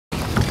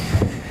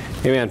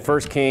Amen. 1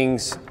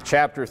 Kings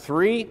chapter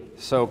 3.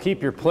 So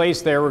keep your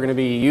place there. We're going to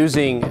be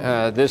using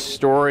this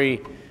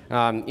story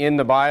in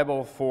the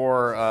Bible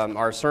for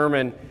our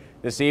sermon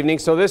this evening.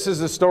 So this is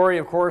the story,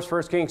 of course,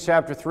 1 Kings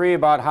chapter 3,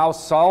 about how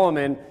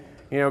Solomon,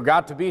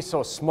 got to be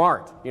so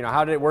smart.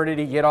 Where did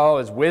he get all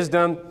his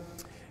wisdom?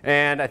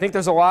 And I think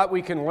there's a lot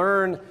we can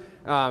learn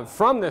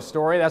from this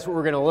story. That's what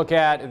we're going to look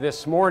at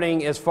this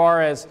morning. As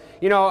far as,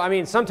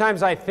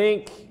 sometimes I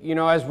think,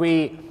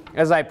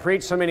 as I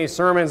preach so many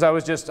sermons, I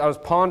was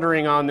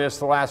pondering on this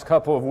the last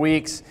couple of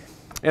weeks,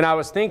 and I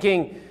was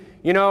thinking,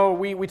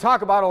 we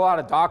talk about a lot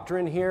of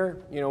doctrine here.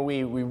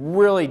 We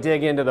really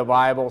dig into the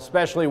Bible,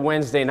 especially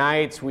Wednesday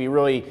nights.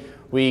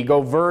 We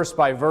go verse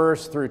by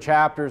verse through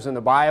chapters in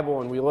the Bible,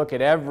 and we look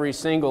at every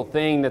single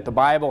thing that the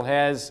Bible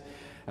has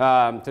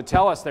to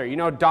tell us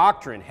there.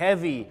 Doctrine,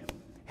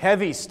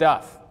 heavy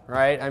stuff,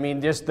 right?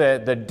 Just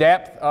the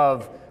depth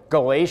of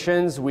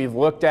Galatians we've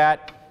looked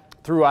at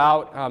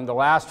throughout the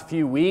last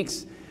few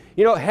weeks.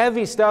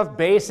 Heavy stuff,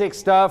 basic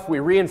stuff. We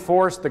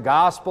reinforced the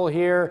gospel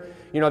here.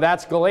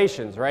 That's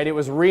Galatians, right? It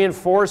was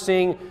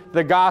reinforcing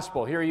the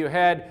gospel. Here you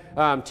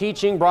had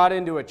teaching brought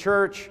into a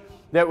church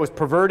that was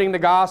perverting the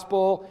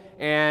gospel,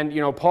 and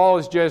Paul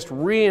is just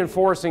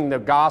reinforcing the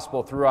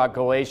gospel throughout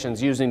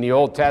Galatians using the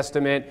Old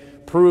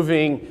Testament,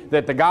 proving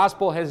that the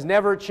gospel has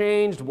never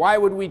changed. Why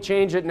would we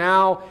change it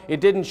now? It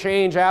didn't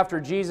change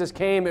after Jesus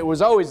came. It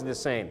was always the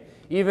same.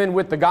 Even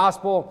with the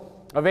gospel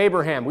of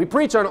Abraham. We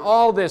preach on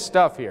all this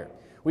stuff here.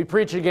 We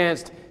preach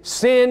against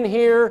sin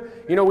here.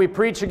 We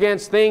preach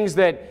against things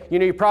that,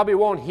 you probably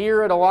won't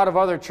hear at a lot of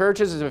other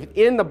churches.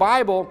 In the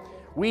Bible,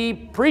 we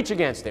preach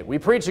against it. We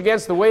preach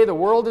against the way the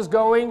world is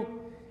going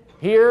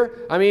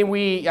here.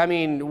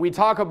 We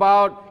talk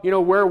about,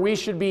 where we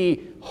should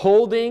be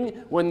holding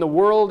when the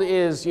world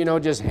is,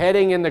 just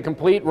heading in the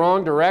complete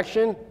wrong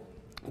direction.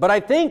 But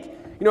I think,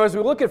 as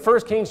we look at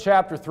 1 Kings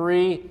chapter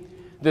 3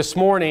 this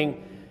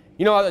morning,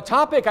 the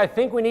topic I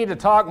think we need to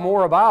talk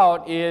more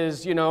about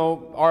is,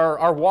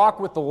 our walk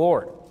with the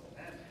Lord.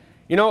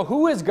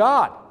 Who is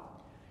God?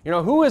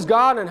 Who is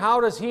God, and how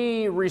does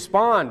He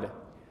respond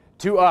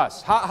to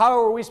us? How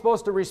are we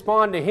supposed to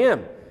respond to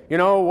Him?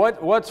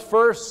 What's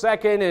first,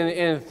 second,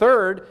 and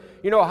third?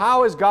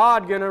 How is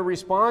God going to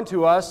respond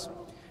to us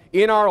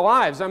in our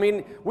lives? I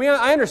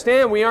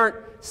understand we aren't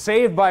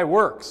saved by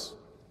works,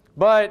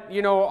 but,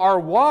 our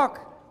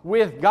walk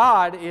with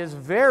God is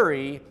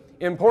very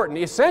important.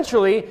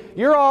 Essentially,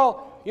 you're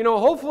all,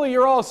 hopefully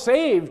you're all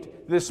saved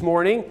this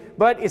morning,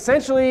 but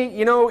essentially,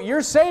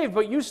 you're saved,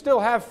 but you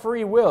still have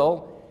free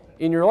will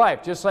in your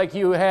life, just like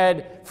you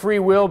had free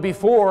will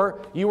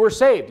before you were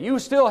saved. You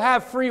still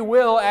have free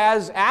will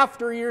as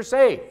after you're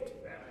saved.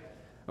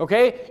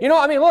 Okay?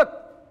 Look,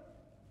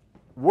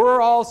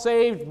 we're all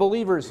saved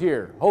believers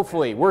here,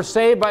 hopefully. We're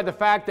saved by the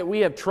fact that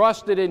we have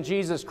trusted in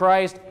Jesus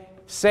Christ,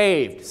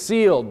 saved,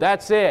 sealed,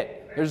 that's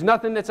it. There's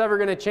nothing that's ever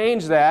going to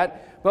change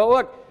that. But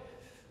look,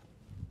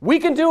 we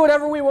can do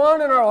whatever we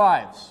want in our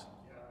lives.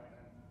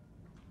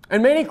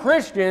 And many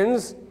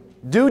Christians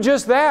do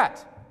just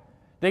that.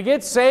 They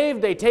get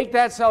saved, they take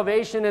that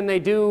salvation, and they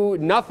do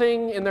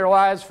nothing in their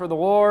lives for the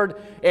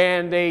Lord,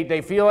 and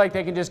they feel like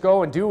they can just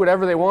go and do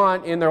whatever they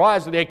want in their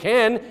lives. They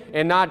can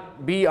and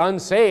not be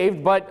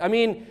unsaved, but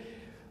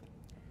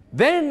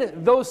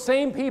then those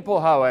same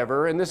people,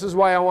 however, and this is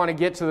why I want to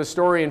get to the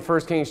story in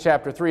 1 Kings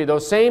chapter 3,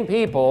 those same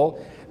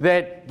people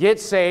that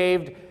get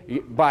saved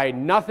by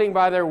nothing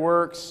by their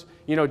works,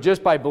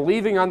 just by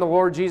believing on the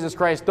Lord Jesus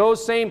Christ,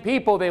 those same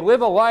people, they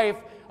live a life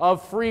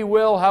of free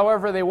will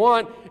however they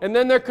want, and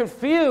then they're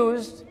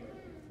confused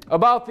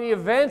about the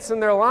events in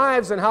their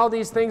lives and how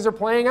these things are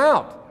playing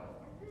out.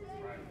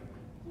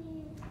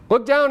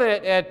 Look down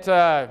at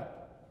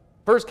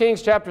 1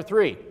 Kings chapter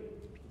 3.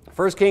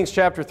 1 Kings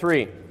chapter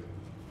 3.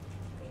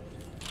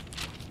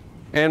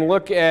 And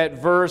look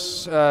at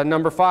verse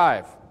number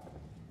 5.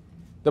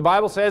 The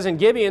Bible says, "In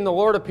Gibeon the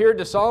Lord appeared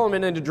to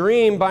Solomon in a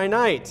dream by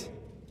night.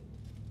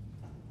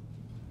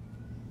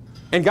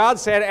 And God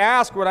said,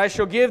 'Ask what I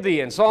shall give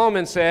thee.' And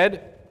Solomon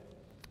said,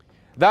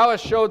 'Thou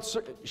hast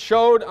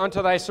showed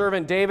unto thy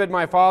servant David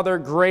my father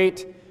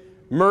great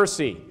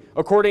mercy,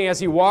 according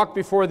as he walked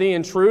before thee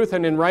in truth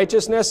and in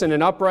righteousness and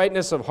in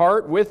uprightness of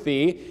heart with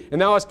thee.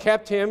 And thou hast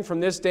kept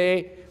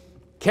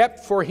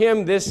for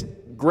him this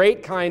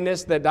great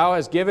kindness, that thou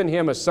hast given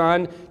him a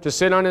son to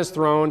sit on his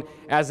throne,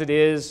 as it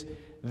is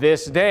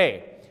this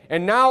day.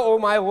 And now, O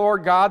my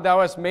Lord God,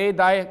 thou hast made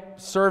thy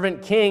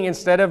servant king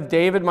instead of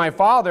David my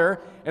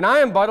father, and I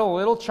am but a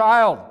little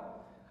child.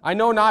 I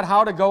know not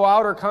how to go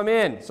out or come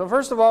in.'" So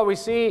first of all, we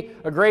see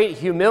a great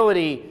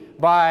humility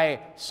by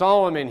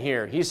Solomon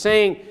here. He's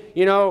saying,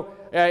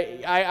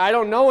 I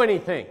don't know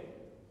anything.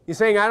 He's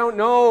saying, I don't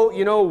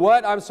know,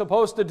 what I'm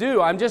supposed to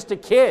do. I'm just a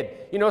kid.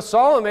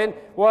 Solomon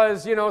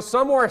was,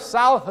 somewhere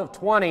south of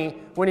 20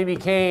 when he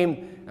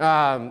became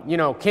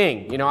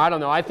king. I don't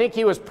know. I think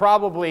he was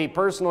probably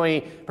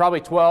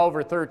 12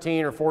 or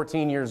 13 or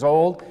 14 years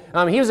old.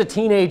 He was a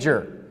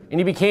teenager, and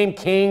he became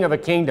king of a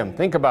kingdom.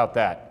 Think about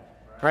that.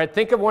 All right,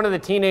 think of one of the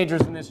teenagers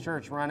in this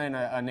church running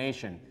a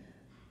nation.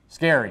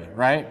 Scary,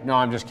 right? No,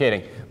 I'm just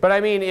kidding. But I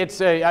mean,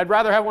 I'd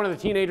rather have one of the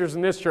teenagers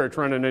in this church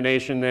running a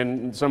nation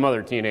than some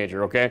other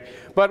teenager, okay?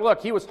 But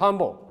look, he was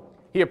humble.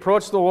 He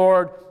approached the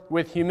Lord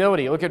with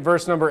humility. Look at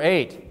verse number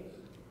 8.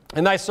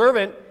 And thy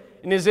servant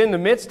is in the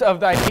midst of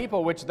thy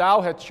people, which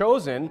thou hast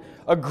chosen,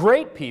 a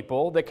great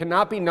people that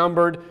cannot be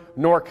numbered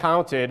nor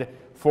counted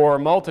for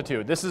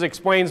multitude. This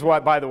explains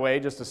what, by the way,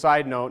 just a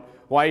side note,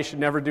 why you should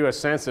never do a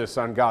census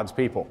on God's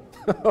people.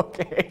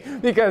 Okay?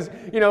 Because,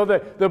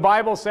 the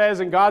Bible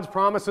says, and God's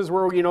promises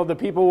were, the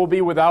people will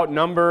be without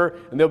number,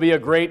 and they'll be a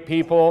great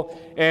people.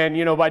 And,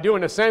 by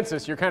doing a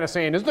census, you're kind of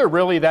saying, is there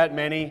really that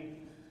many?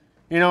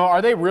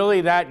 Are they really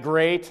that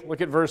great?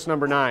 Look at verse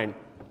number 9.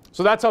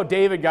 So that's how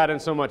David got in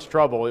so much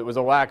trouble. It was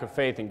a lack of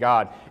faith in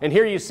God. And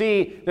here you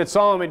see that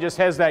Solomon just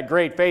has that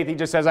great faith. He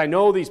just says, I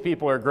know these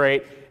people are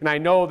great, and I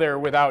know they're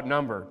without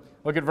number.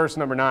 Look at verse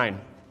number 9.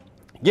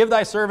 Give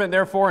thy servant,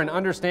 therefore, an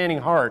understanding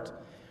heart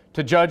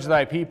to judge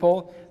thy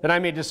people, that I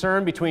may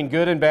discern between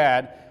good and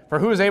bad. For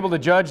who is able to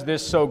judge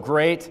this so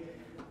great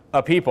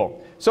a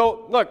people?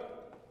 So, look,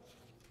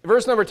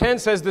 verse number 10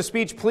 says, the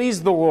speech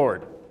pleased the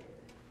Lord.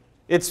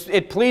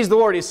 It pleased the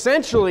Lord.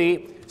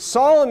 Essentially,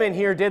 Solomon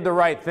here did the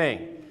right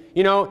thing.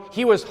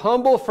 He was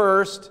humble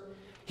first.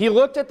 He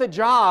looked at the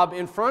job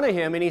in front of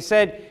him and he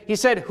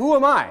said, who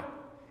am I?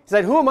 He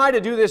said, who am I to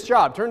do this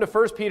job? Turn to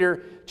 1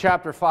 Peter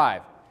chapter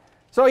 5.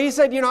 So he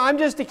said, I'm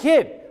just a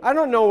kid. I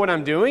don't know what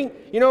I'm doing.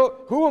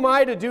 Who am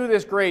I to do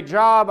this great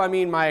job? I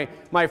mean,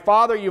 my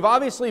father, you've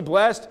obviously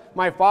blessed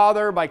my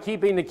father by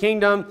keeping the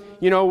kingdom,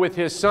 with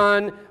his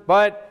son.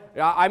 But,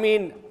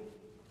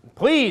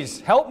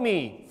 please help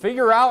me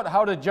figure out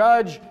how to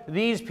judge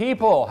these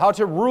people, how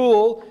to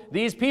rule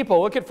these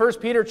people. Look at 1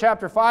 Peter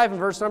chapter 5 and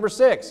verse number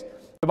 6.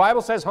 The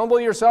Bible says, humble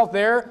yourself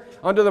there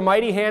under the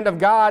mighty hand of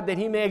God, that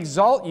he may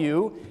exalt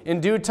you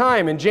in due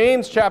time. In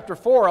James chapter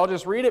 4, I'll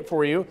just read it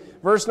for you.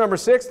 Verse number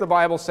 6, the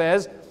Bible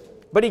says,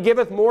 but he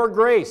giveth more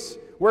grace.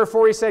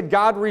 Wherefore he said,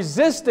 God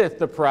resisteth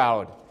the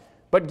proud,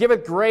 but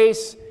giveth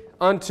grace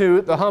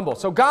unto the humble.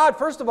 So God,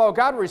 first of all,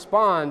 God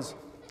responds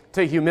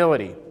to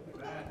humility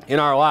in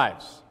our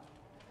lives.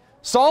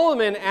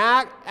 Solomon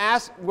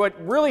asked, what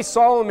really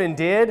Solomon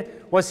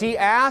did was he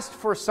asked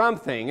for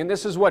something, and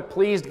this is what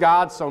pleased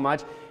God so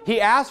much.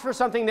 He asked for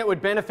something that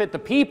would benefit the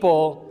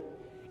people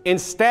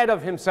instead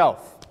of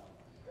himself.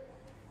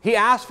 He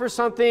asked for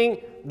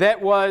something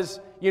that was,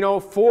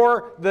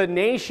 for the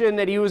nation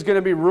that he was going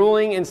to be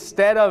ruling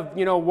instead of,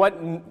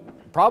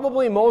 what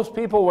probably most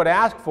people would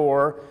ask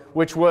for,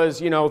 which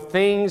was,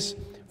 things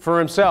for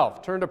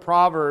himself. Turn to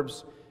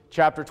Proverbs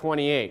chapter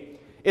 28.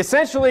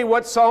 Essentially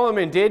what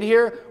Solomon did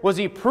here was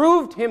he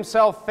proved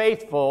himself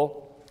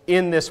faithful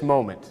in this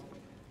moment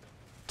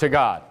to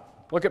God.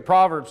 Look at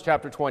Proverbs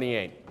chapter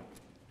 28.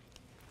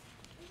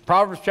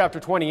 Proverbs chapter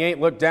 28,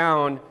 look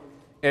down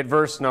at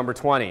verse number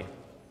 20.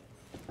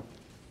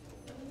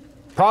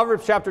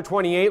 Proverbs chapter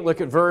 28, look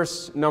at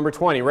verse number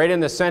 20. Right in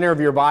the center of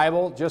your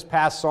Bible, just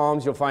past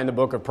Psalms, you'll find the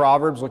book of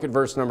Proverbs. Look at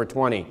verse number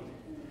 20.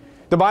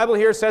 The Bible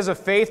here says, a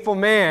faithful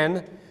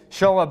man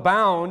shall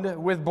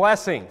abound with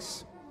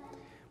blessings,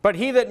 but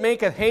he that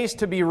maketh haste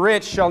to be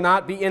rich shall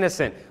not be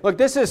innocent. Look,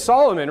 this is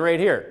Solomon right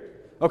here.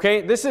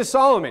 Okay, this is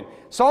Solomon.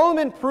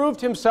 Solomon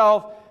proved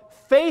himself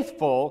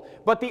faithful,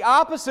 but the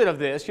opposite of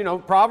this,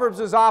 Proverbs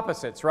is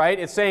opposites, right?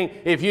 It's saying,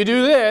 if you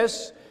do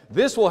this,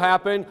 this will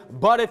happen,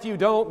 but if you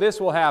don't, this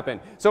will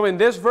happen. So in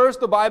this verse,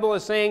 the Bible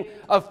is saying,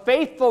 a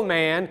faithful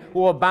man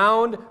will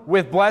abound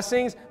with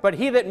blessings, but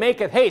he that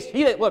maketh haste,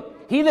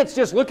 he that's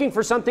just looking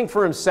for something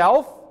for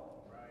himself,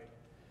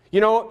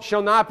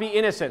 shall not be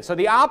innocent. So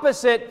the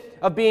opposite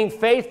of being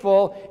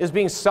faithful is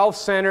being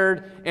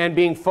self-centered and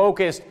being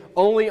focused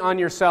only on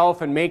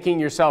yourself and making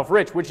yourself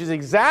rich, which is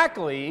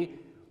exactly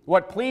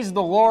what pleased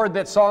the Lord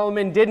that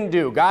Solomon didn't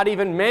do. God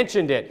even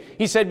mentioned it.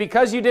 He said,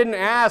 because you didn't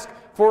ask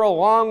for a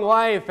long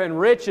life and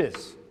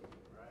riches.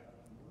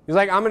 He's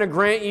like, I'm going to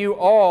grant you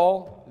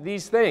all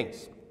these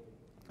things.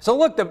 So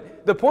look,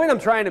 the point I'm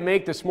trying to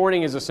make this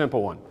morning is a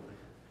simple one.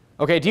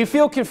 Okay, do you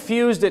feel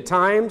confused at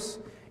times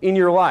in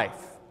your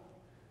life?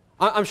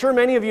 I'm sure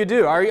many of you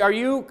do. Are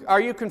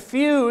you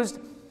confused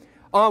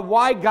on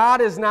why God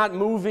is not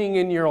moving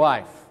in your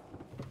life?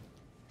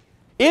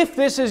 If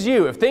this is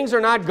you, if things are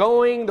not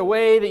going the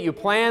way that you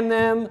plan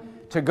them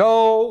to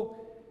go,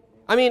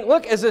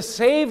 look, as a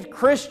saved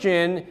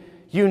Christian,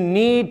 you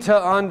need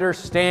to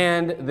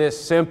understand this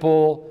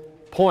simple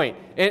point.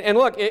 And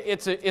look,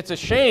 it's a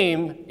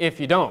shame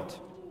if you don't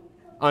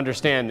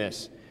understand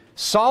this.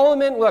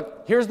 Solomon,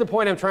 look, here's the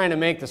point I'm trying to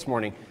make this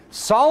morning.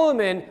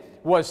 Solomon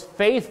was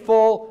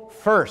faithful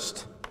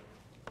first.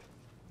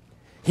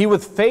 He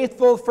was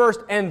faithful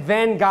first, and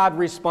then God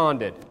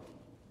responded.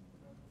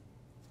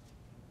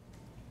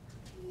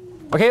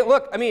 Okay,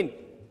 look,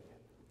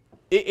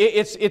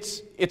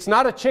 it's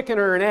not a chicken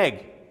or an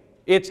egg.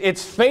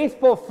 It's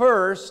faithful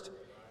first,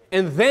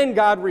 and then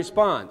God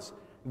responds.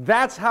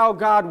 That's how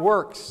God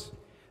works.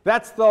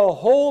 That's the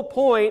whole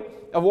point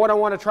of what I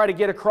want to try to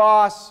get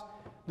across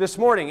this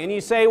morning. And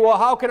you say, well,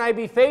 how can I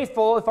be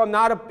faithful if I'm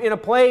not in a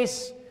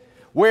place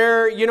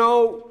where,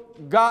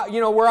 God,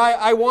 where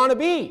I want to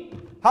be?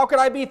 How could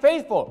I be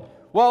faithful?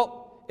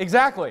 Well,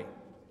 exactly.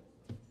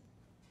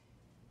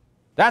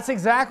 That's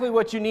exactly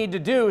what you need to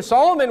do.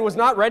 Solomon was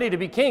not ready to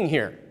be king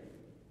here.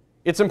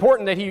 It's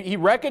important that he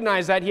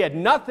recognized that he had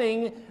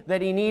nothing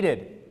that he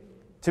needed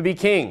to be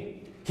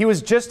king. He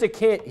was just a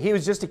kid. He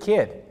was just a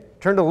kid.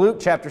 Turn to Luke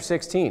chapter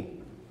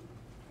 16.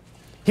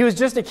 He was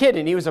just a kid,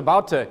 and he was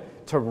about to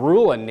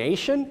rule a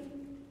nation?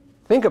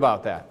 Think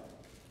about that.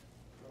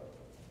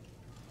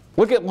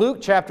 Look at Luke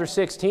chapter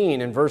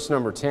 16 and verse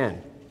number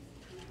 10.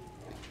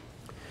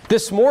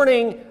 This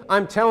morning,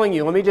 I'm telling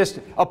you, let me just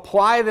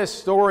apply this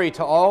story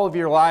to all of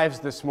your lives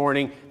this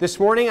morning. This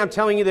morning, I'm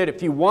telling you that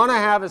if you want to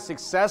have a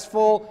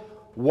successful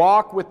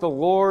walk with the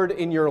Lord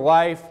in your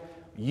life,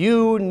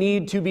 you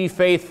need to be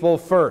faithful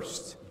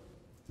first.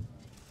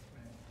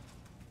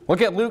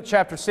 Look at Luke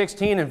chapter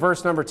 16 and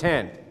verse number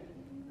 10.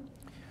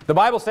 The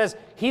Bible says,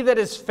 "He that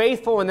is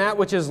faithful in that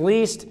which is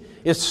least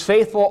is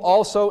faithful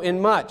also in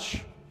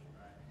much.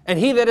 And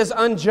he that is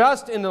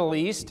unjust in the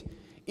least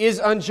is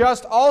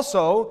unjust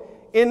also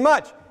in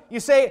much." You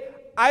say,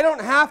 I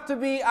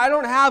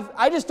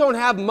just don't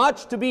have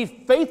much to be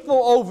faithful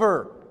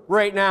over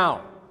right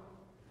now.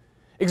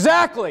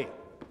 Exactly.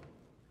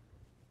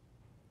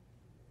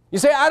 You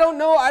say, I don't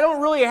know, I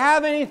don't really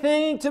have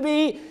anything to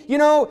be,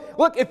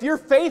 look, if you're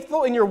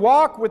faithful in your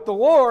walk with the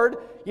Lord,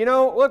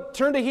 look,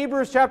 turn to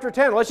Hebrews chapter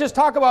 10. Let's just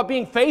talk about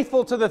being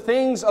faithful to the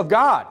things of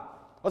God.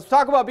 Let's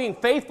talk about being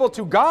faithful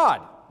to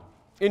God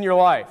in your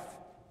life.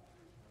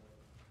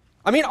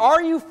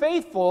 Are you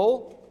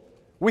faithful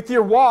with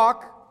your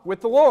walk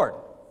with the Lord?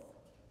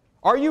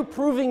 Are you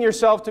proving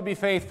yourself to be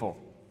faithful?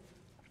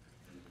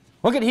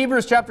 Look at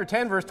Hebrews chapter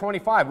 10, verse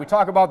 25. We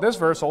talk about this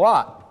verse a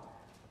lot.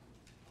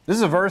 This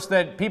is a verse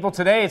that people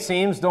today, it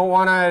seems, don't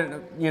want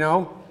to,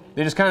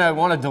 they just kind of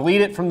want to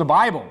delete it from the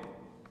Bible.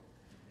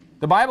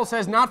 The Bible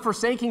says, "Not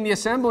forsaking the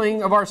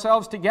assembling of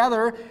ourselves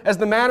together, as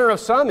the manner of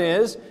some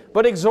is,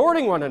 but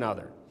exhorting one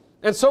another.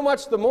 And so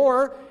much the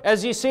more,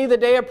 as ye see the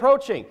day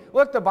approaching."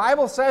 Look, the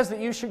Bible says that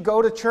you should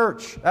go to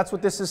church. That's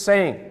what this is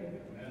saying.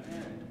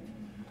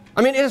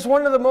 It is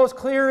one of the most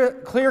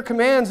clear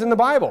commands in the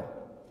Bible.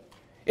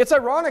 It's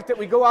ironic that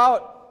we go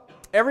out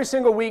every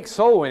single week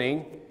soul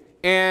winning,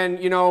 and,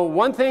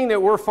 one thing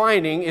that we're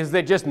finding is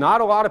that just not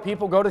a lot of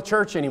people go to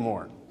church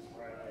anymore.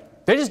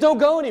 They just don't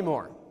go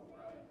anymore.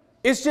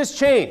 It's just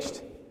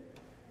changed.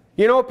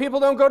 People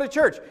don't go to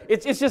church.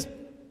 It's just,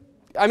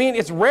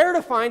 it's rare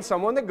to find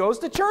someone that goes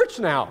to church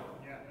now.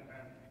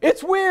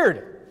 It's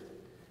weird.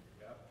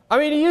 You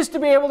used to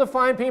be able to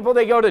find people,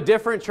 they go to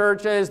different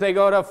churches, they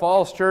go to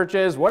false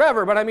churches,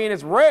 whatever, but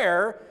it's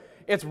rare.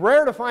 It's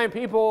rare to find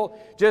people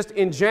just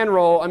in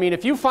general.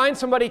 If you find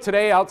somebody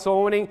today out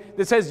soul winning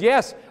that says,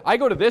 "Yes, I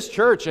go to this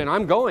church and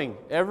I'm going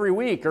every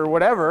week," or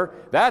whatever,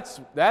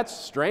 that's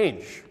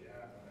strange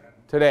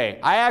today.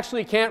 I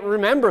actually can't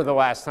remember the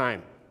last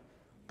time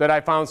that I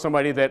found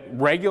somebody that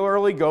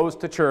regularly goes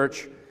to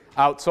church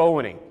out soul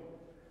winning.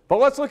 But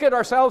let's look at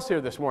ourselves here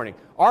this morning.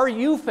 Are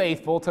you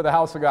faithful to the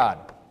house of God?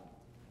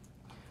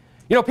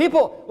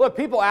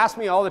 People ask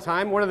me all the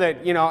time,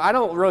 I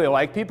don't really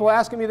like people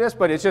asking me this,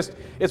 but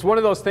it's one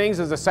of those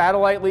things as a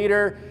satellite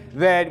leader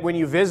that when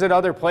you visit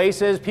other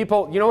places,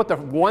 people, what the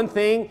one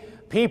thing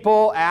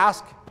people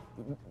ask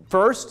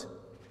first?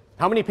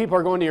 How many people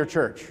are going to your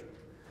church?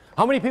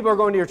 How many people are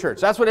going to your church?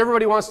 That's what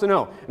everybody wants to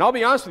know. And I'll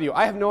be honest with you,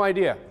 I have no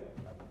idea.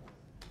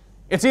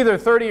 It's either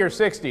 30 or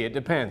 60, it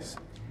depends.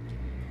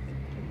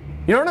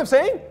 You know what I'm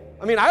saying?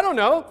 I don't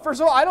know.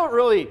 First of all,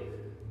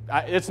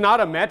 it's not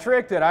a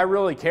metric that I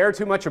really care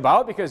too much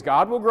about because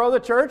God will grow the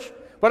church.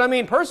 But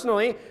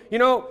personally,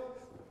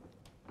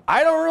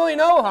 I don't really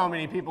know how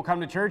many people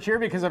come to church here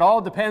because it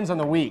all depends on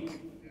the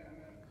week.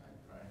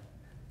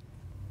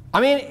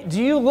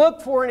 Do you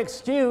look for an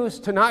excuse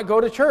to not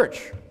go to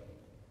church?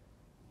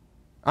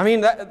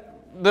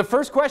 The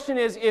first question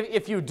is,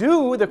 if you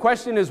do, the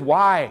question is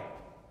why?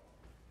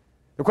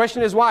 The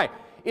question is why?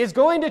 Is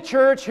going to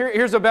church,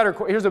 here's a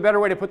better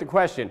way to put the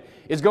question.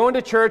 Is going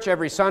to church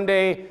every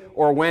Sunday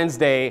or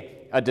Wednesday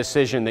a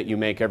decision that you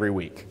make every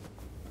week?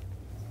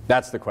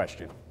 That's the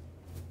question.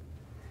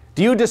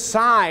 Do you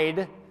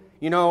decide,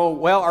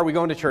 are we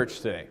going to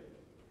church today?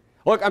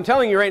 Look, I'm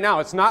telling you right now,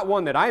 it's not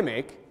one that I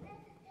make.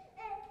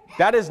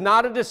 That is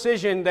not a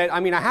decision that,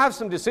 I have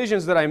some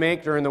decisions that I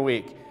make during the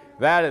week.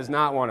 That is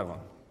not one of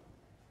them.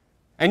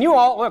 And you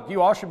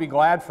all should be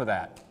glad for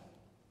that.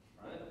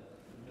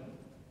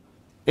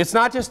 It's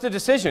not just a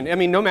decision.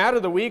 No matter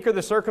the week or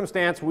the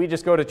circumstance, we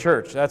just go to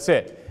church. That's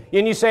it.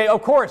 And you say,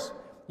 of course,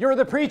 you're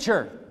the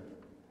preacher.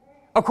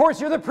 Of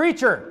course, you're the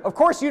preacher. Of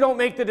course, you don't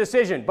make the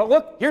decision. But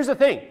look, here's the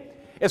thing.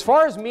 As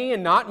far as me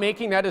and not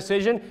making that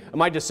decision,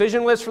 my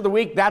decision list for the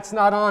week, that's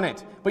not on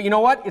it. But you know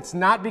what? It's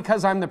not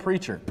because I'm the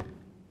preacher.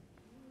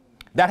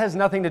 That has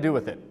nothing to do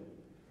with it.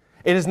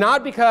 It is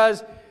not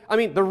because,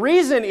 the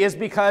reason is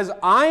because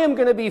I am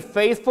going to be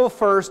faithful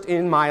first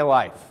in my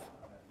life.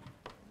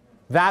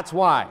 That's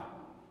why.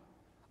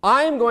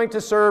 I am going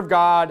to serve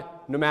God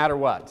no matter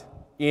what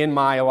in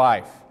my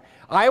life.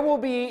 I will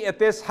be at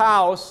this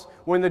house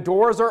when the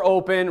doors are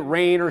open,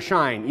 rain or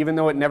shine, even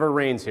though it never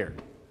rains here.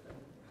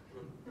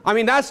 I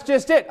mean, that's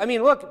just it. I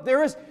mean, look,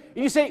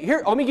 you say,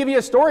 here, let me give you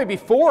a story.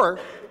 Before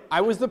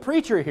I was the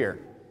preacher here,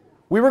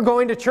 we were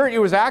going to church. It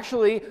was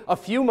actually a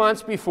few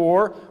months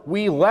before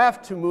we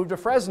left to move to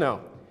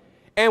Fresno.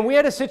 And we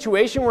had a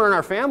situation where in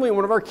our family,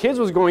 one of our kids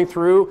was going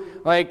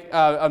through like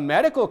a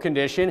medical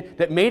condition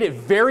that made it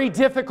very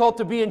difficult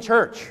to be in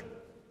church.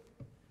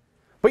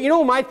 But you know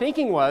what my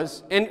thinking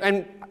was,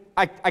 and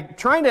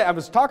I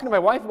was talking to my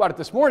wife about it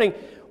this morning.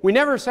 We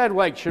never said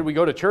like, should we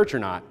go to church or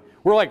not?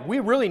 We're like, we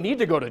really need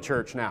to go to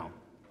church now.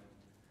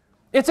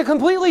 It's a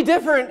completely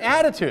different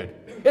attitude.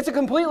 It's a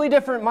completely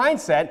different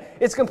mindset.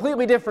 It's a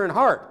completely different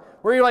heart.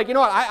 Where you're like, you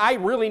know what, I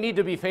really need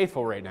to be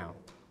faithful right now.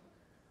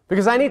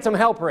 Because I need some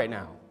help right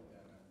now.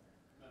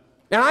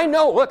 And I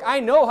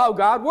know how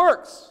God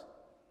works.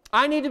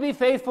 I need to be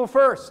faithful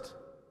first.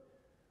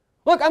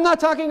 Look, I'm not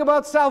talking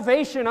about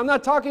salvation. I'm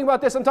not talking about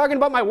this. I'm talking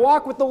about my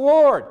walk with the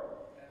Lord.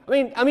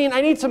 I mean,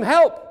 I need some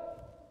help.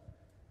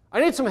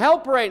 I need some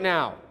help right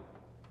now.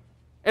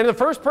 And the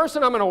first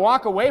person I'm going to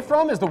walk away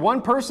from is the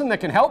one person that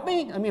can help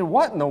me? I mean,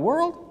 what in the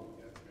world?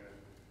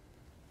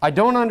 I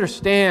don't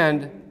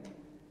understand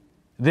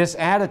this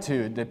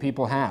attitude that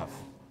people have.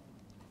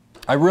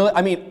 I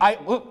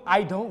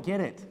don't get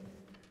it.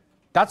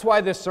 That's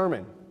why this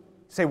sermon.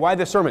 Say, why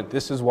this sermon?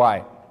 This is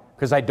why.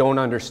 Because I don't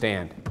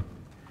understand.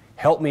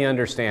 Help me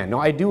understand. No,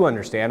 I do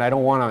understand. I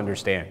don't want to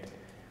understand.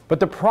 But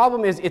the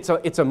problem is it's a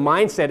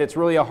mindset. It's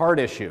really a heart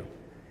issue.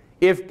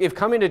 If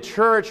coming to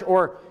church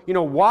or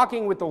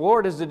walking with the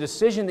Lord is a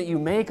decision that you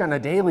make on a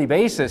daily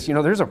basis,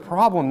 there's a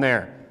problem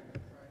there.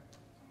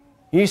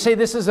 You say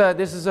this is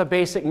a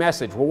basic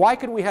message. Well, why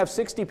could we have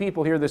 60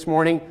 people here this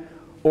morning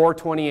or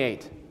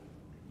 28?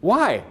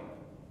 Why?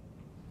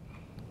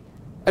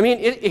 I mean,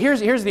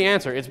 here's the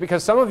answer. It's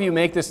because some of you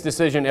make this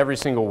decision every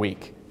single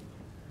week.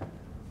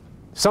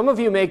 Some of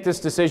you make this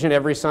decision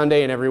every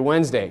Sunday and every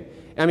Wednesday.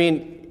 I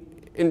mean,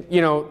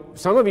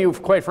 some of you,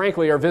 quite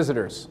frankly, are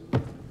visitors.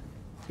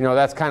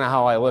 That's kind of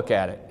how I look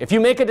at it. If you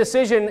make a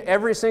decision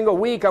every single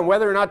week on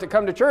whether or not to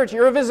come to church,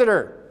 you're a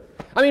visitor.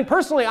 I mean,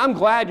 personally, I'm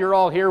glad you're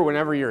all here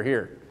whenever you're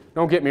here.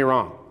 Don't get me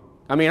wrong.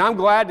 I mean, I'm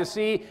glad to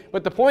see,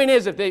 but the point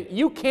is,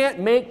 you can't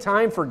make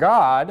time for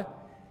God,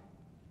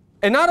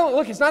 and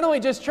it's not only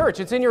just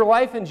church, it's in your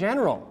life in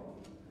general.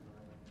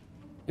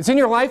 It's in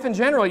your life in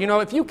general.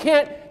 If you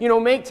can't,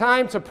 make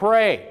time to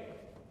pray,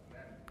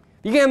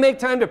 you can't make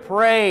time to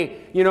pray,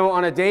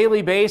 on a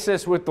daily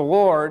basis with the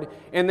Lord,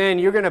 and then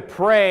you're going to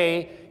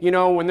pray,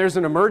 when there's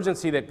an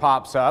emergency that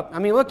pops up. I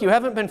mean, look, you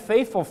haven't been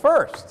faithful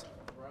first.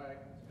 Right.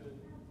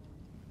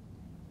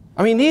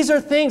 I mean, these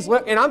are things,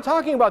 look, and I'm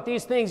talking about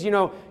these things,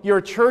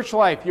 your church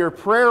life, your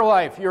prayer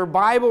life, your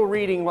Bible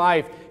reading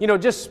life,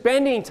 just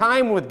spending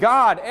time with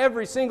God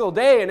every single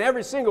day and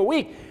every single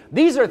week.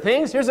 These are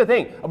things, here's the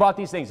thing about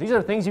these things. These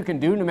are things you can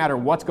do no matter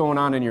what's going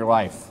on in your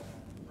life.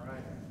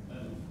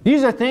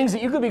 These are things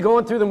that you could be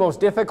going through the most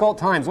difficult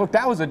times. Look,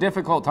 that was a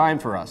difficult time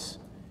for us.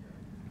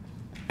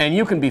 And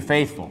you can be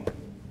faithful.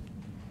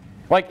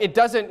 Like, it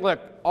doesn't,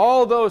 look,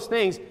 all those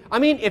things. I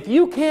mean, if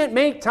you can't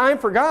make time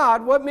for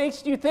God, what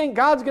makes you think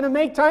God's going to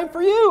make time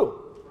for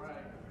you?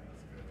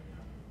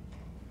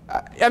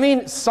 I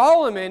mean,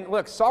 Solomon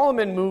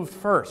moved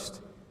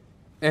first.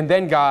 And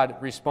then God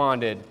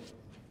responded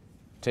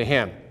to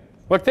him.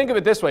 Look, think of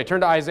it this way.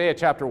 Turn to Isaiah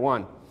chapter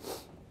 1.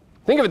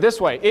 Think of it this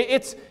way.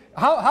 It's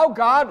how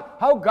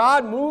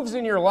God moves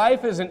in your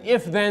life is an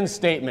if-then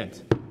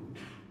statement.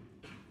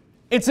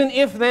 It's an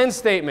if-then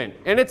statement.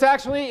 And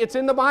it's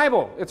in the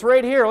Bible. It's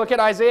right here. Look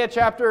at Isaiah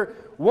chapter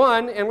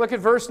 1 and look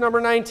at verse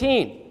number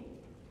 19.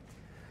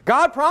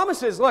 God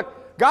promises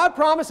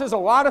a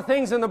lot of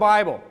things in the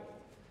Bible.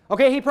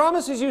 Okay, He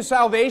promises you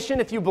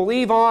salvation if you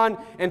believe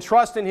on and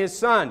trust in His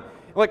Son.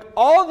 Like,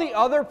 all the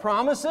other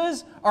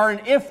promises are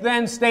an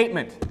if-then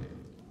statement.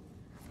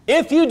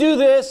 If you do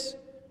this,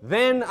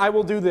 then I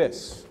will do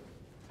this.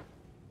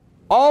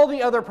 All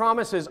the other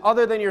promises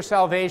other than your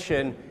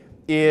salvation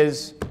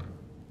is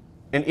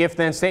an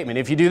if-then statement.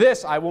 If you do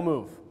this, I will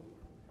move.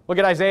 Look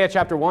at Isaiah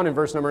chapter 1 and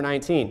verse number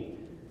 19.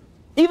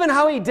 Even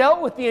how He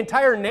dealt with the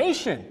entire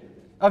nation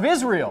of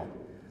Israel.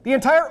 The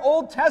entire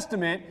Old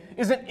Testament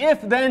is an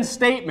if-then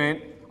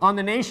statement on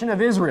the nation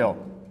of Israel.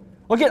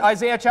 Look at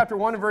Isaiah chapter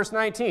 1 and verse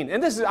 19.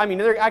 And this is,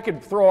 I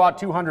could throw out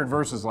 200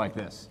 verses like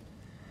this.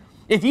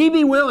 If ye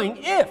be willing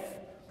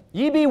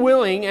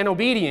and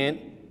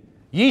obedient,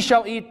 ye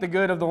shall eat the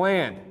good of the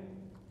land.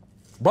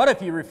 But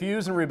if ye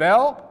refuse and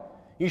rebel,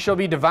 ye shall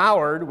be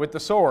devoured with the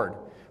sword.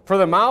 For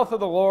the mouth of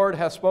the Lord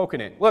hath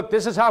spoken it. Look,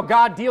 this is how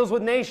God deals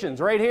with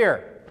nations right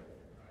here.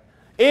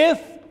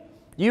 If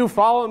you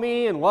follow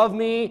me and love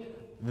me,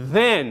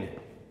 then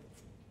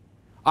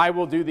I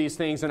will do these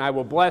things and I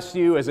will bless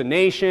you as a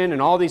nation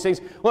and all these things.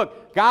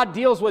 Look, God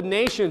deals with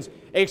nations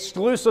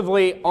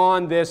exclusively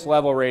on this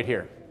level right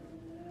here.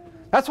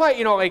 That's why,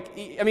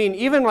 even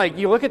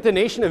you look at the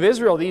nation of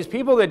Israel, these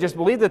people that just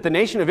believe that the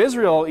nation of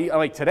Israel,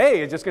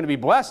 today, is just going to be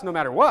blessed no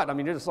matter what. I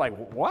mean, you're just like,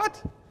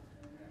 what?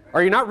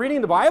 Are you not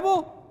reading the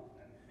Bible?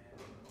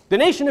 The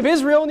nation of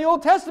Israel in the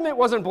Old Testament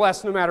wasn't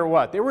blessed no matter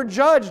what. They were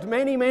judged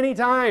many, many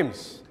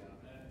times.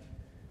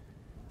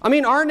 I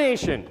mean, our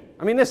nation,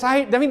 this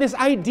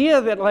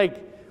idea that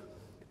like,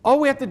 all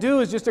we have to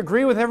do is just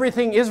agree with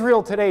everything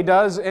Israel today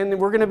does and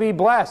we're going to be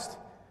blessed.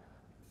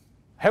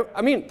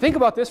 Think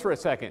about this for a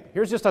second.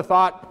 Here's just a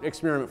thought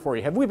experiment for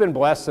you. Have we been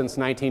blessed since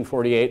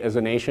 1948 as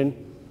a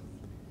nation?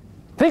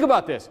 Think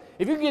about this.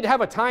 If you could have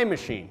a time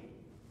machine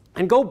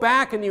and go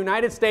back in the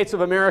United States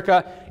of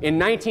America in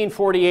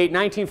 1948,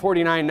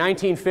 1949,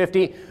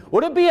 1950,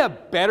 would it be a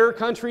better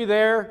country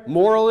there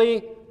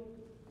morally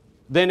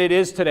than it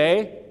is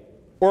today?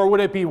 Or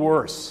would it be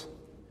worse?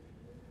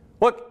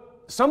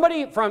 Look,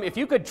 if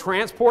you could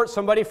transport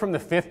somebody from the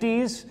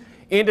 50s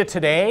into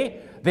today,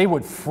 they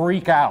would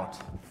freak out.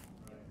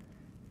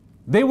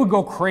 They would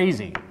go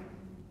crazy.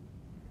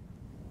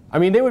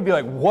 They would be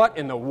like, what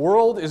in the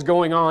world is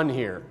going on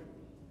here?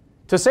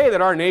 To say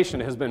that our nation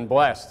has been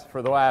blessed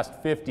for the last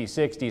 50,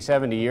 60,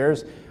 70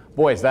 years,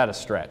 boy, is that a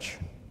stretch.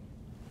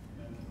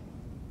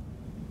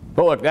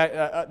 But look,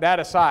 that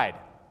aside,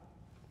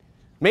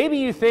 maybe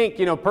you think,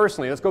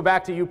 personally, let's go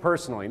back to you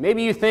personally.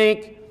 Maybe you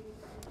think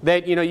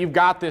that, you've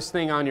got this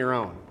thing on your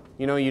own.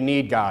 You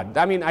need God.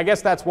 I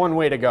guess that's one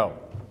way to go.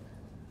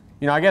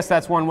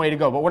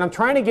 But what I'm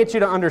trying to get you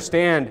to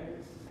understand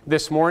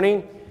this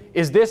morning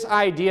is this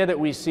idea that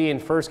we see in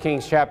 1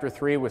 Kings chapter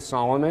 3 with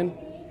Solomon.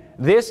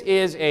 This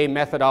is a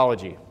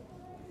methodology.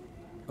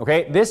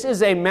 Okay? This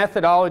is a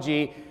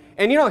methodology.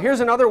 And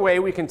here's another way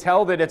we can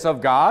tell that it's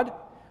of God,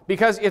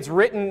 because it's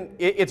written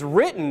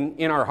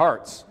in our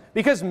hearts.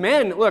 Because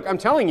men, look, I'm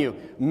telling you,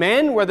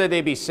 men, whether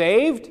they be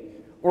saved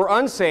or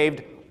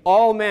unsaved,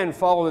 all men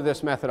follow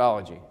this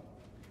methodology.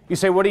 You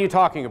say, what are you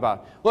talking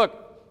about?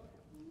 Look,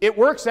 it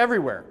works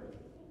everywhere.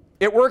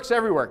 It works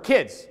everywhere.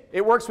 Kids,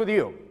 it works with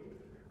you.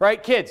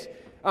 Right? Kids,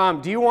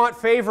 do you want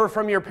favor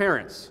from your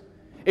parents?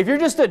 If you're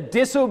just a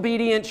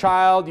disobedient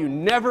child, you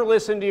never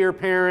listen to your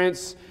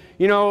parents,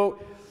 you're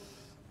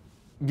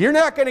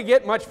not going to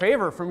get much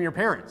favor from your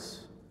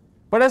parents.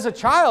 But as a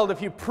child, if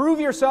you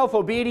prove yourself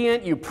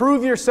obedient, you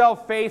prove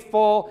yourself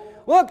faithful,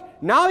 look,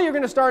 now you're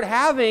going to start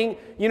having,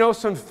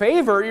 some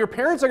favor. Your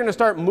parents are going to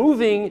start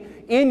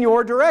moving in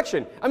your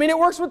direction. It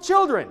works with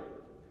children.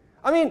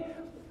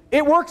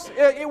 It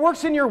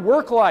works in your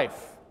work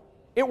life.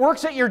 It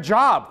works at your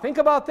job. Think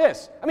about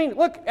this.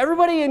 Look,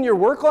 everybody in your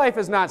work life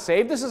is not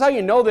saved. This is how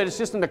you know that it's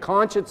just in the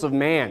conscience of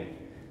man,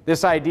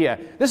 this idea.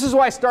 This is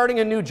why starting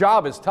a new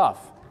job is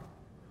tough.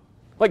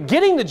 Like,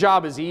 getting the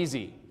job is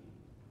easy.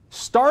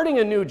 Starting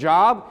a new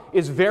job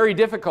is very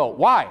difficult.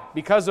 Why?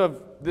 Because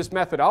of this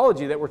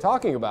methodology that we're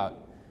talking about.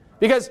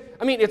 Because,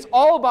 it's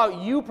all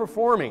about you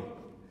performing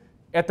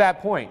at that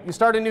point. You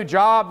start a new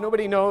job,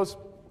 nobody knows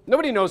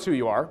who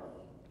you are.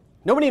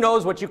 Nobody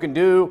knows what you can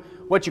do,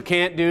 what you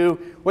can't do,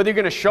 whether you're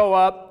going to show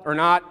up or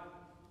not.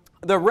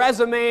 The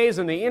resumes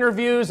and the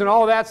interviews and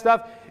all of that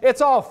stuff,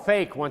 it's all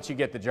fake once you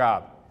get the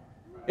job.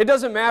 It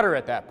doesn't matter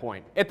at that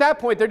point. At that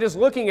point, they're just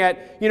looking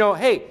at,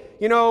 hey,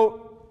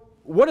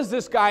 what is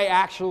this guy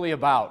actually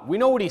about? We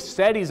know what he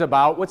said he's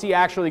about. What's he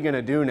actually going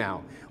to do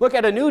now? Look,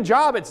 at a new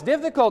job, it's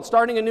difficult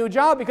starting a new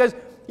job because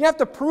you have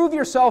to prove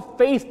yourself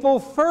faithful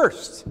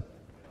first.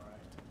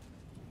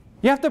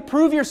 You have to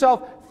prove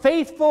yourself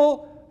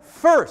faithful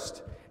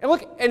first. And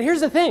look, and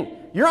here's the thing.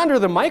 You're under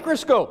the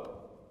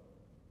microscope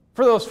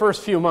for those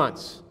first few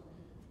months.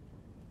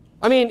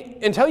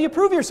 Until you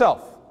prove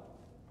yourself.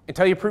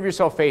 Until you prove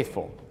yourself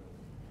faithful.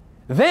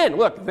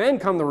 Then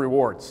come the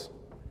rewards.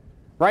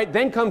 Right?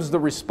 Then comes the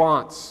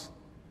response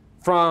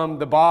from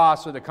the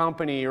boss or the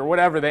company or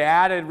whatever, the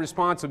added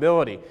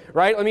responsibility.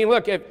 Right?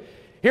 Look,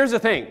 here's the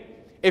thing.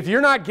 If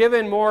you're not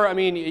given more,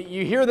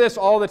 you hear this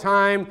all the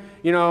time.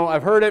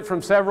 I've heard it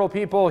from several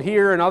people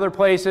here and other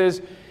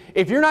places.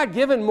 If you're not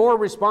given more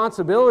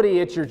responsibility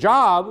at your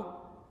job,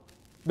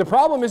 the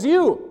problem is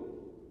you.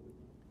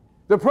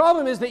 The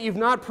problem is that you've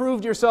not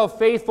proved yourself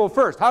faithful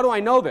first. How do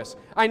I know this?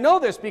 I know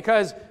this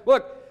because,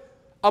 look,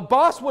 a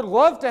boss would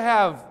love to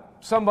have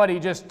somebody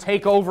just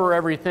take over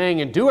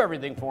everything and do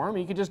everything for him.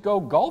 He could just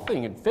go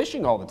golfing and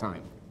fishing all the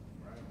time.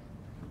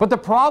 But the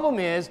problem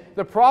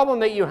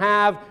that you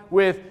have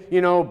with,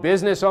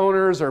 business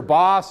owners or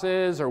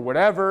bosses or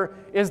whatever,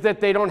 is that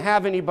they don't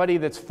have anybody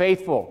that's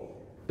faithful,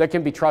 that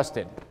can be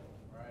trusted.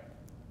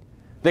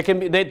 They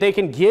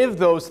can give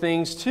those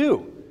things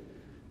to.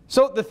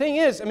 So the thing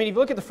is, if you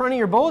look at the front of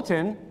your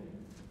bulletin,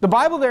 the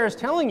Bible there is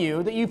telling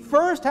you that you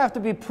first have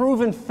to be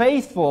proven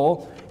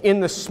faithful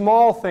in the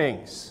small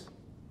things.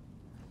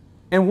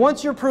 And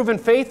once you're proven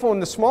faithful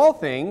in the small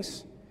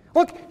things,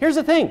 look, here's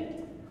the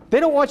thing. They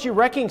don't want you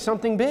wrecking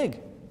something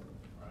big.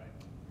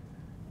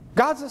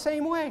 God's the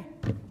same way.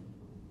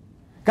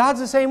 God's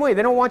the same way.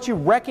 They don't want you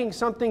wrecking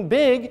something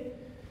big.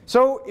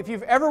 So if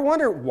you've ever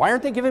wondered, why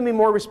aren't they giving me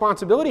more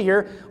responsibility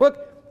here?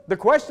 Look, the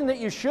question that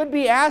you should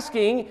be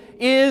asking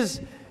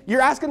is,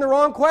 you're asking the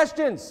wrong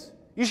questions.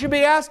 You should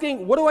be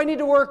asking, what do I need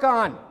to work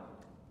on?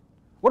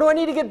 What do I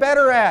need to get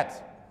better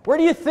at? Where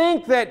do you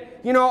think that,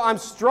 I'm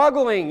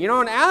struggling?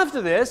 And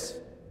after this,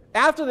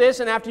 After this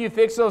and after you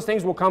fix those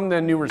things will come the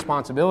new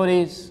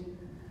responsibilities,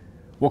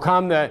 will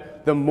come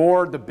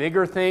the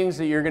bigger things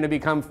that you're going to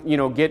become,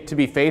 get to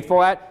be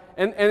faithful at.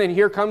 And then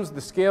here comes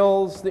the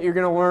skills that you're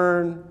going to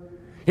learn.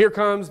 Here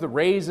comes the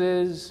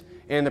raises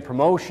and the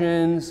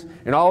promotions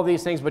and all of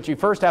these things. But you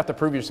first have to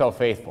prove yourself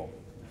faithful.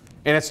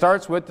 And it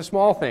starts with the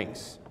small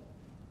things.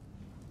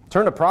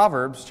 Turn to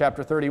Proverbs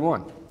chapter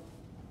 31.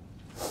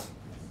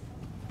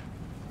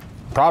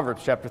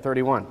 Proverbs chapter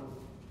 31.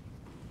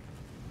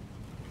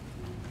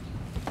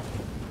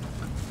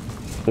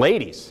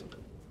 Ladies.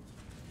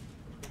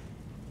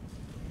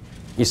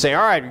 You say,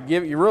 all right,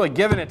 you're really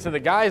giving it to the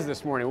guys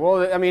this morning.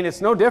 Well, I mean,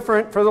 it's no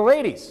different for the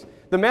ladies.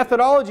 The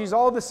methodology is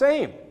all the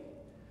same.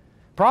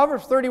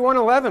 Proverbs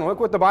 31:11, look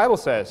what the Bible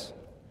says.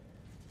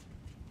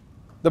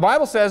 The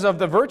Bible says, of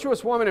the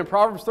virtuous woman in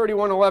Proverbs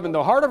 31:11,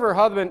 the heart of her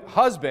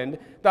husband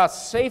doth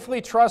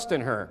safely trust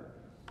in her,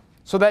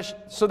 so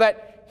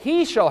that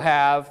he shall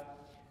have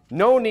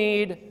no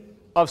need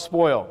of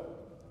spoil.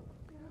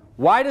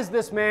 Why does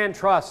this man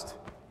trust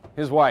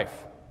his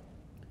wife?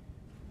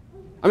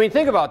 I mean,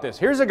 think about this.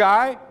 Here's a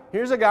guy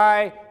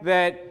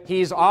that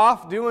he's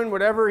off doing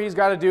whatever he's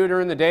got to do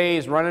during the day.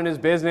 He's running his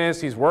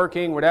business, he's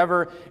working,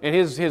 whatever. And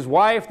his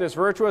wife, this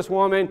virtuous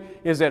woman,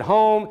 is at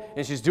home,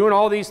 and she's doing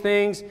all these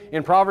things.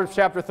 In Proverbs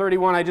chapter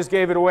 31, I just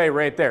gave it away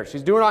right there.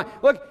 She's doing all...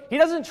 Look, he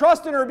doesn't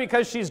trust in her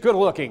because she's good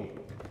looking.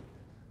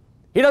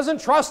 He doesn't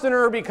trust in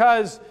her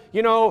because,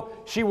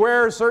 she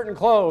wears certain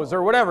clothes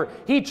or whatever.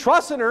 He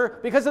trusts in her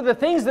because of the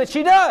things that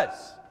she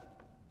does.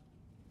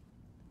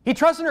 He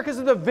trusts in her because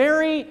of the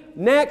very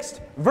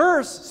next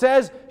verse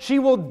says she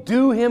will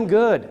do him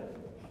good.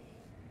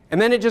 And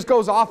then it just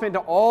goes off into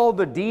all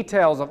the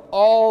details of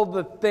all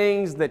the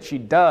things that she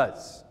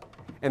does.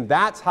 And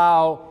that's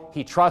how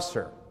he trusts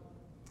her.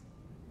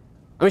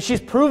 I mean,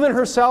 she's proven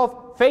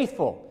herself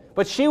faithful.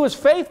 But she was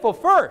faithful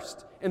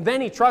first, and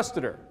then he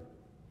trusted her.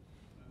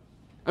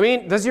 I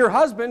mean, does your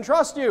husband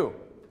trust you?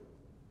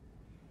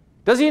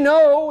 Does he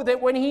know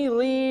that when he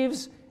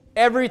leaves,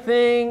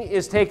 everything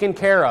is taken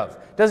care of?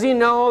 Does he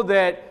know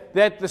that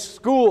the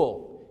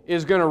school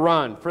is going to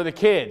run for the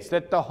kids,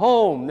 that the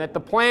home, that the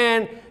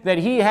plan that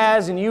he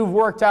has and you've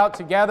worked out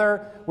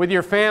together with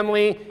your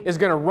family is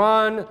going to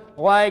run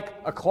like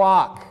a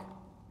clock?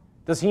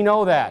 Does he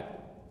know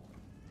that?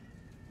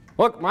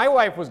 Look, my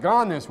wife was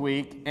gone this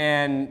week,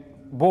 and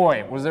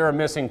boy, was there a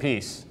missing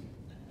piece.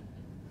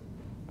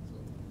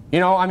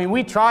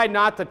 We tried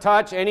not to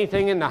touch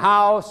anything in the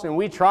house, and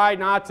we tried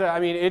not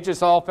to, it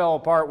just all fell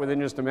apart within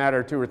just a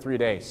matter of 2 or 3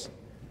 days.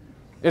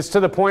 It's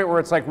to the point where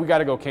it's like, we got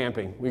to go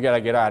camping. We got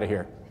to get out of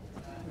here.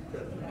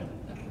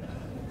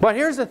 But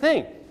here's the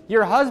thing.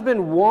 Your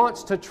husband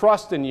wants to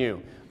trust in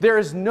you. There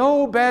is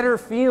no better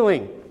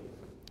feeling.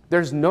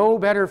 There's no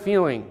better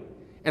feeling.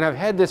 And I've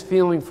had this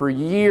feeling for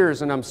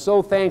years, and I'm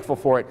so thankful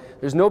for it.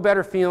 There's no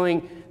better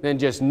feeling than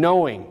just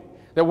knowing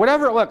that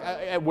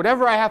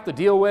whatever I have to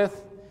deal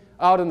with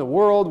out in the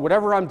world,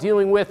 whatever I'm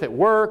dealing with at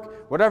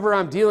work, whatever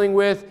I'm dealing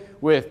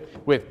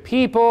with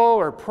people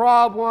or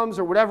problems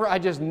or whatever, I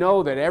just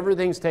know that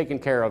everything's taken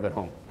care of at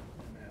home.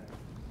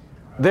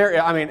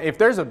 If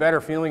there's a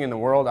better feeling in the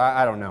world,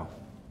 I don't know.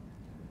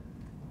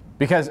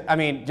 Because,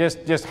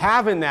 just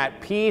having that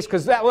peace,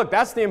 because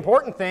that's the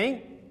important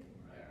thing.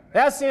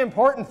 That's the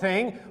important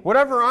thing.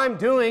 Whatever I'm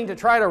doing to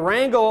try to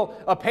wrangle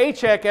a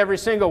paycheck every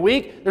single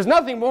week, there's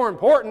nothing more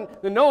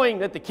important than knowing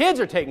that the kids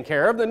are taken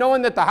care of, than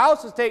knowing that the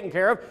house is taken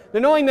care of,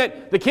 than knowing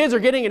that the kids are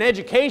getting an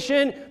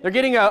education, they're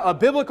getting a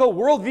biblical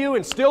worldview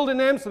instilled in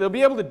them so they'll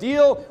be able to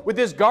deal with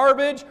this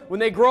garbage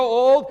when they grow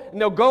old and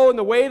they'll go in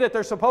the way that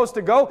they're supposed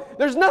to go.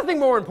 There's nothing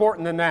more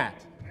important than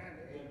that.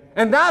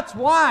 And that's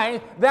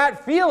why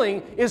that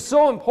feeling is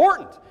so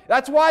important.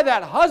 That's why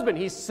that husband,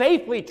 he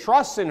safely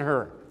trusts in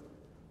her.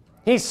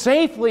 He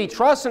safely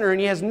trusts in her,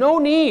 and he has no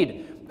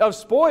need of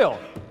spoil.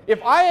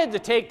 If I had to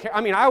take care,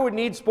 I would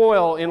need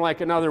spoil in like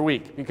another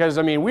week because,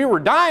 we were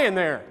dying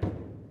there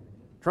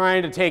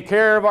trying to take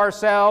care of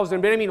ourselves.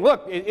 And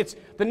look, it's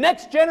the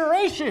next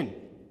generation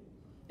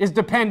is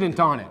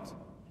dependent on it.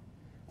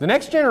 The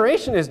next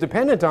generation is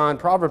dependent on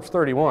Proverbs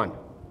 31.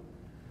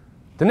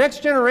 The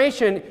next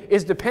generation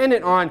is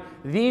dependent on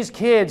these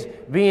kids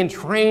being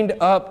trained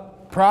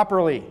up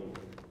properly.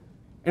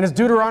 And as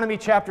Deuteronomy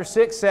chapter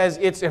 6 says,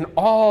 it's an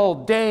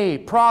all-day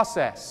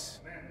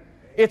process.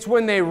 It's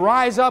when they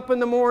rise up in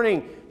the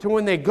morning to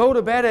when they go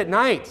to bed at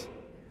night.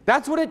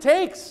 That's what it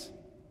takes.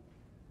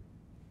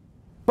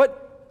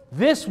 But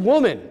this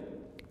woman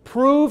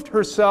proved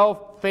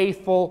herself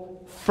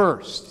faithful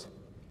first.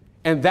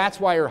 And that's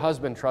why her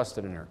husband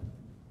trusted in her.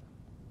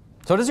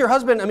 So does your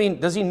husband,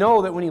 does he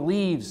know that when he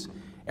leaves,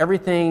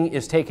 everything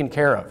is taken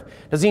care of?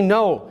 Does he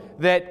know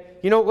that,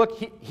 look,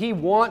 he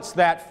wants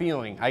that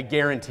feeling, I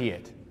guarantee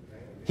it.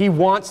 He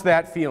wants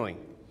that feeling.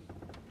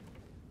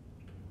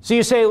 So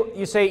you say,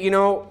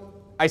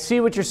 I see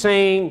what you're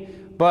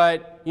saying,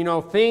 but,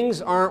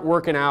 things aren't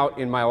working out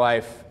in my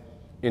life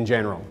in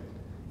general.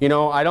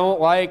 I don't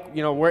like,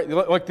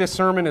 look, this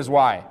sermon is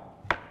why.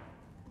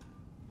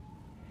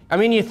 I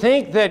mean, you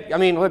think that, I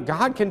mean, look,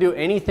 God can do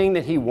anything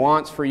that He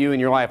wants for you in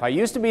your life. I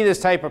used to be this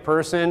type of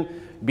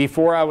person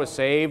before I was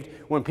saved,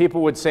 when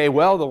people would say,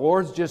 well, the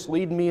Lord's just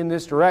leading me in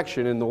this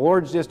direction, and the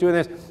Lord's just doing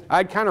this.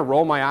 I'd kind of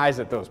roll my eyes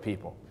at those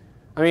people.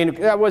 I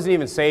mean, I wasn't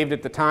even saved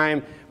at the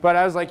time, but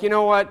I was like, you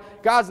know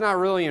what? God's not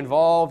really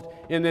involved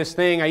in this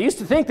thing. I used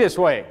to think this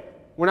way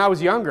when I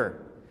was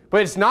younger,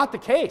 but it's not the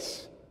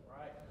case.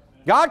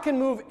 God can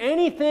move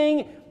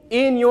anything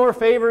in your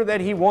favor that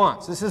He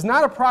wants. This is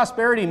not a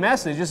prosperity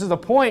message. This is a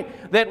point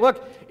that,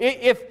 look,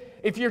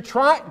 if you're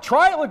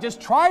just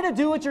try to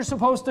do what you're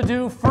supposed to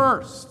do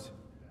first.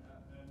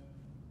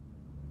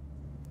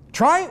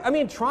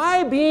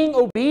 Try being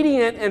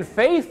obedient and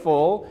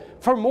faithful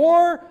for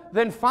more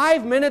than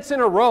 5 minutes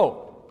in a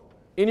row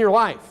in your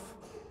life.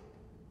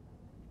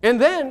 And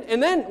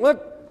then,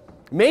 look,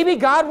 maybe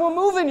God will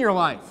move in your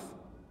life.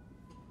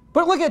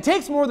 But look, it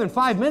takes more than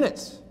 5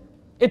 minutes.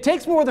 It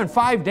takes more than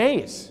 5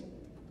 days.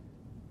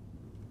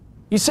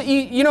 You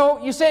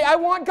say, I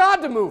want God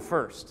to move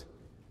first.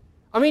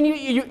 I mean,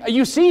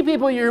 you see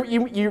people,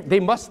 they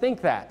must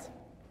think that.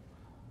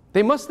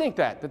 They must think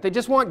that they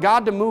just want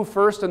God to move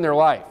first in their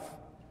life.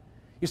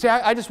 You say,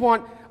 I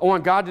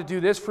want God to do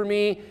this for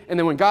me, and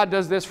then when God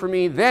does this for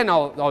me, then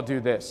I'll do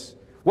this.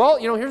 Well,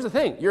 here's the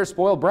thing. You're a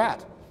spoiled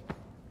brat.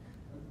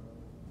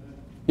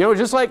 It would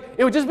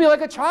just be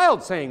like a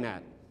child saying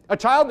that. A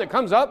child that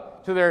comes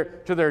up to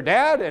their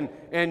dad, and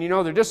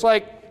they're just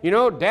like,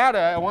 Dad,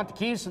 I want the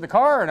keys to the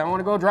car, and I want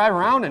to go drive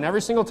around, and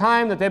every single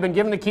time that they've been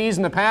given the keys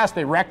in the past,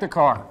 they wreck the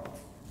car.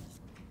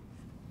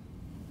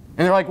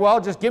 And they're like, well,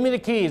 just give me the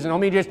keys. And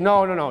Omi just,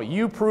 no.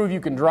 You prove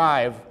you can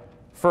drive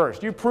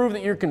first. You prove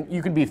that you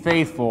can be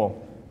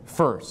faithful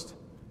first.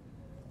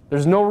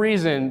 There's no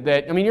reason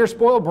that, you're a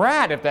spoiled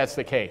brat if that's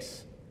the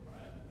case.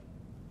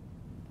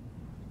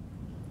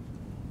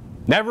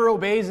 Never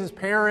obeys his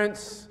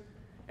parents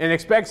and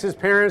expects his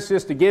parents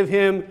just to give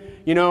him,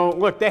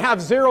 look, they have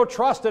zero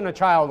trust in a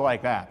child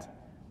like that.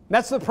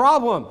 That's the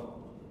problem.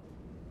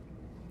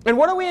 And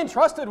what are we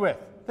entrusted with?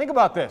 Think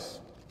about this.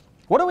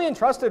 What are we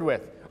entrusted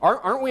with?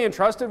 Aren't we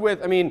entrusted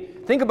with,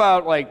 think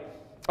about like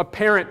a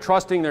parent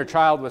trusting their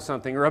child with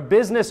something, or a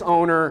business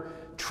owner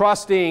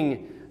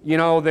trusting,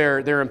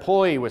 their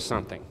employee with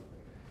something.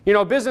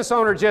 A business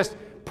owner just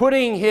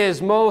putting his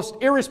most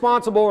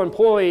irresponsible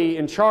employee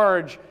in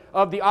charge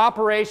of the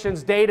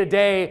operations day to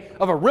day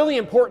of a really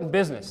important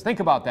business.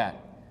 Think about that.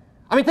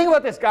 Think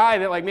about this guy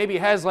that maybe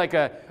has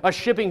a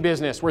shipping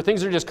business where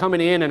things are just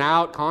coming in and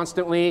out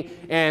constantly,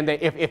 and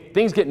if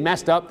things get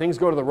messed up, things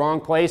go to the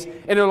wrong place,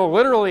 and it'll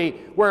literally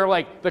where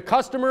the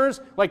customers,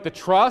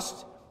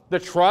 the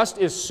trust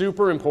is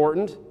super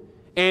important,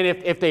 and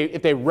if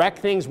they wreck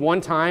things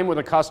one time with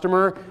a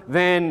customer,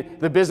 then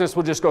the business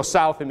will just go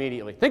south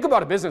immediately. Think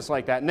about a business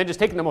like that, and then just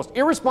taking the most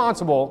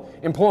irresponsible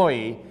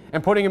employee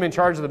and putting him in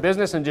charge of the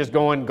business and just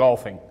going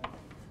golfing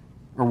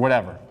or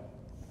whatever.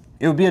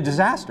 It would be a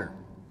disaster.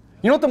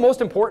 You know what the most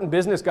important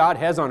business God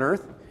has on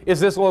earth is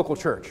this local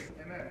church.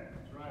 Amen.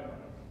 That's right.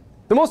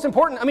 The most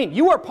important,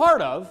 you are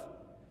part of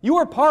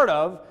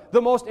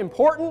the most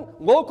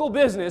important local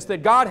business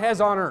that God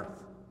has on earth.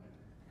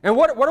 And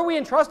what are we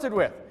entrusted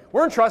with?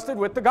 We're entrusted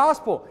with the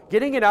gospel,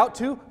 getting it out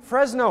to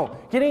Fresno,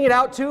 getting it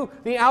out to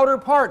the outer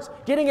parts,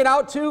 getting it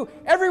out to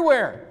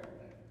everywhere.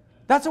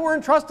 That's what we're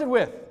entrusted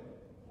with.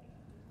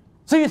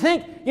 So you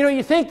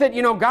think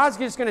that, God's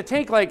just going to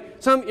take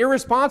some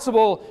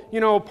irresponsible,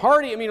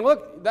 party.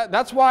 Look,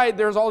 that's why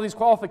there's all these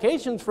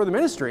qualifications for the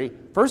ministry,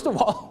 first of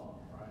all.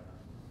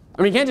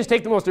 You can't just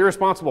take the most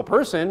irresponsible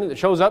person that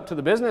shows up to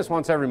the business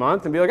once every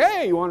month and be like,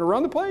 hey, you want to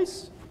run the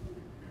place?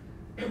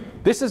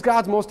 This is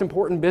God's most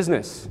important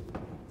business.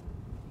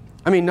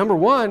 Number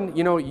one,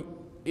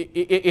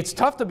 it's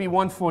tough to be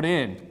 1 foot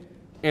in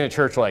a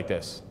church like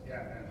this.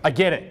 I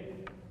get it.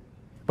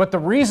 But the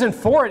reason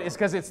for it is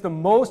because it's the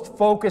most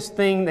focused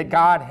thing that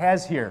God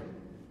has here.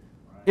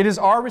 It is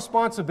our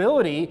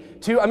responsibility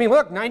to,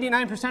 look,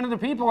 99% of the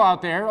people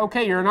out there,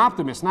 okay, you're an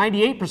optimist,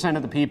 98%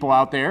 of the people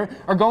out there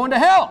are going to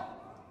hell.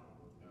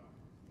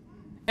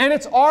 And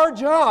it's our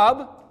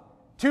job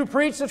to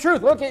preach the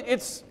truth. Look,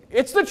 it's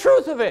the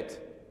truth of it.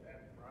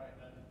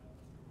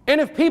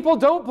 And if people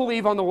don't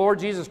believe on the Lord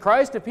Jesus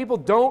Christ, if people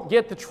don't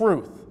get the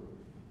truth,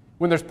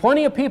 when there's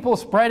plenty of people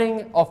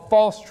spreading a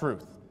false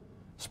truth,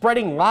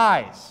 spreading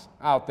lies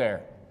out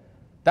there,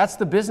 that's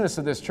the business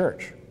of this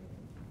church.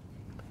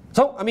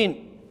 So,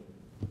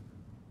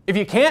 if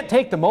you can't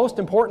take the most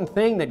important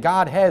thing that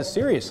God has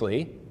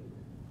seriously,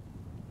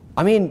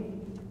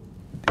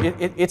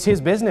 it's His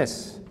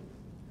business.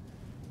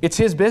 It's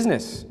His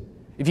business.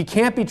 If you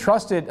can't be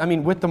trusted,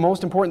 with the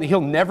most important,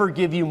 He'll never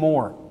give you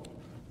more.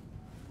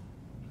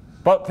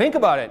 But think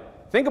about it.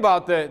 Think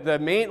about the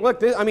main,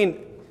 look,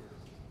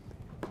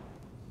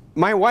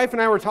 my wife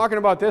and I were talking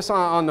about this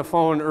on the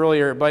phone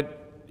earlier,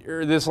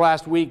 this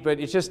last week, but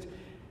it's just,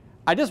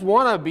 I just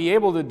want to be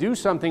able to do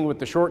something with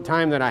the short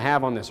time that I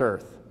have on this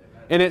earth.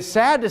 And it's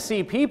sad to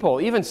see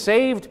people, even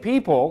saved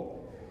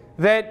people,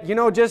 that,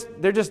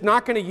 they're just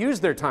not going to use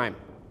their time.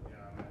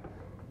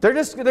 They're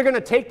going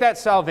to take that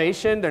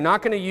salvation, they're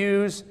not going to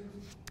use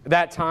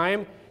that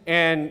time,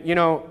 and, you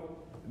know,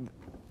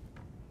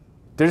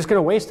 they're just going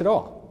to waste it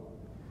all.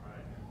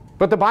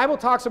 But the Bible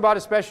talks about,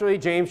 especially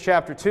James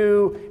chapter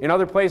 2, and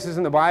other places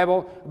in the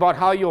Bible, about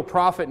how you'll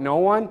profit no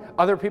one.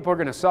 Other people are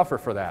going to suffer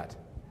for that.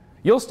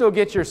 You'll still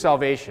get your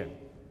salvation,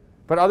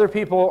 but other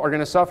people are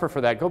going to suffer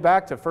for that. Go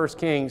back to 1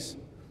 Kings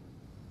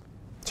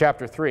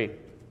chapter 3.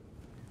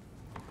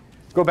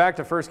 Go back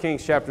to 1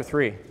 Kings chapter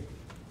 3.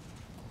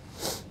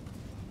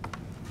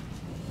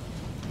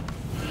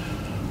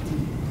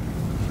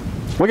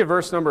 Look at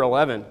verse number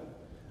 11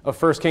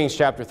 of 1 Kings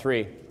chapter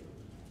 3.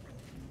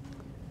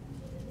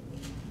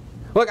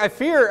 Look, I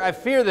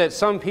fear that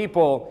some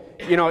people,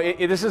 you know,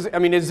 this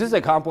is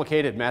a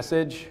complicated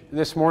message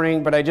this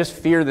morning, but I just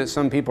fear that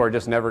some people are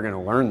just never going to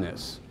learn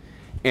this.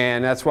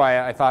 And that's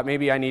why I thought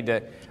maybe I need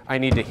to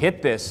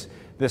hit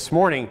this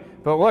morning.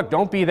 But look,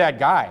 don't be that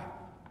guy.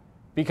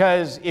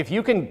 Because if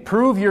you can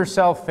prove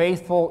yourself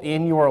faithful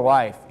in your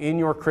life, in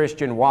your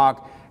Christian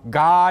walk,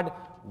 God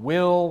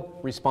will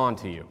respond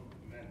to you.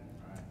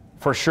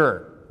 For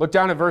sure. Look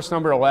down at verse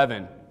number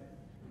 11.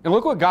 And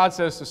look what God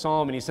says to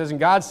Solomon. He says, "And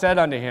God said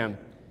unto him,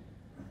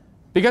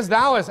 Because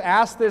thou hast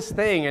asked this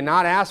thing, and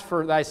not asked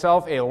for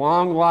thyself a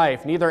long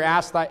life, neither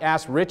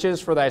asked riches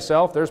for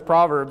thyself," there's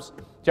Proverbs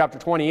chapter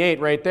 28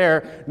 right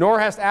there, "nor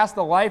hast asked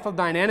the life of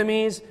thine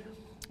enemies,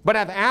 but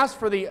hath asked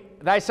for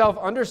thyself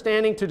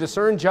understanding to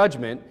discern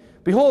judgment.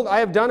 Behold, I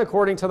have done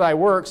according to thy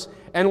works,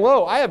 and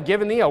lo, I have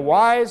given thee a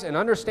wise and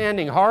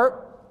understanding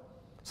heart,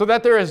 so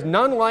that there is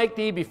none like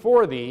thee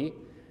before thee,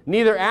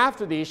 neither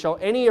after thee shall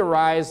any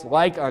arise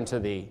like unto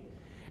thee.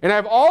 And I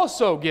have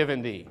also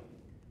given thee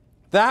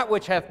that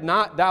which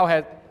thou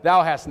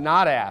hast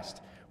not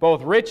asked,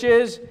 both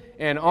riches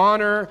and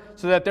honor,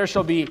 so that there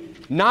shall be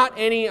not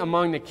any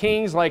among the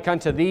kings like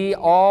unto thee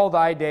all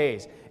thy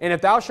days. And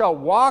if thou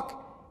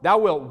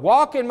wilt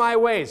walk in my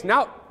ways."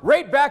 Now,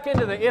 right back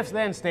into the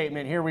if-then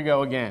statement. Here we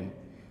go again.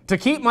 "To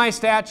keep my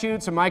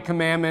statutes and my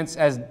commandments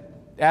as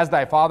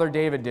thy father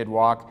David did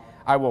walk,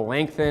 I will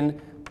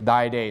lengthen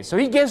thy days." So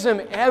he gives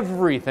him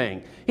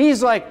everything.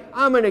 He's like,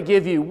 I'm going to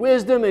give you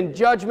wisdom and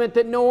judgment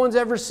that no one's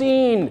ever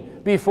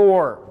seen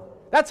before.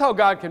 That's how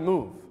God can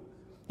move.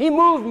 He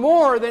moved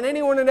more than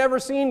anyone had ever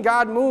seen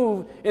God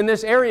move in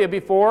this area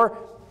before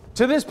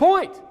to this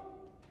point.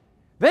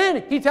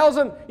 Then he tells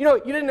him, you know,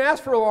 you didn't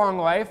ask for a long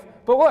life,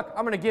 but look,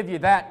 I'm going to give you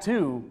that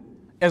too,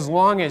 as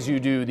long as you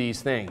do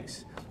these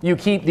things. You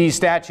keep these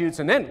statutes,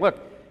 and then, look,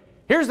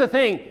 here's the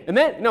thing,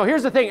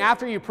 here's the thing,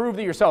 after you prove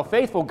that yourself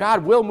faithful,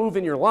 God will move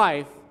in your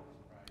life,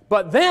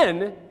 but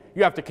then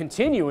you have to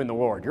continue in the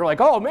Lord. You're like,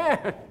 oh man.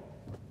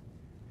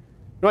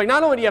 You're like,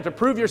 not only do you have to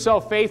prove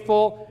yourself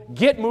faithful,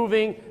 get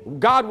moving,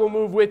 God will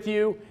move with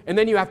you, and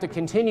then you have to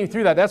continue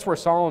through that. That's where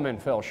Solomon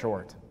fell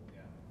short.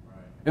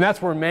 And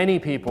that's where many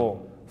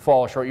people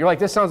fall short. You're like,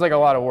 this sounds like a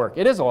lot of work.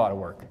 It is a lot of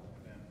work.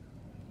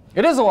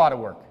 It is a lot of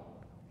work.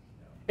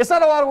 It's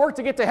not a lot of work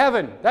to get to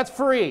heaven. That's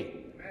free.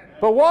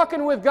 But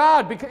walking with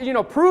God, because, you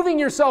know, proving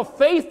yourself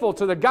faithful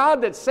to the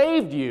God that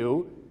saved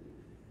you,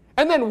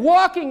 and then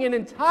walking an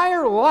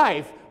entire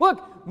life.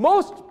 Look,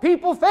 most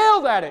people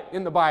failed at it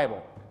in the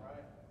Bible.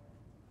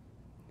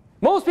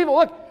 Most people,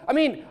 look, I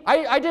mean,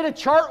 I did a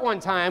chart one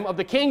time of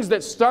the kings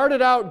that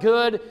started out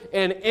good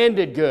and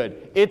ended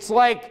good. It's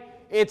like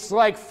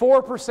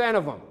 4%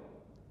 of them.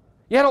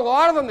 You had a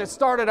lot of them that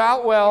started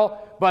out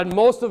well, but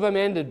most of them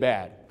ended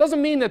bad.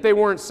 Doesn't mean that they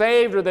weren't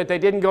saved or that they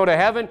didn't go to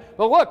heaven.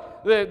 But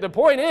look, the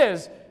point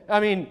is, I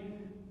mean,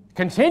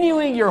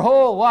 continuing your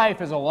whole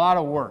life is a lot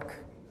of work.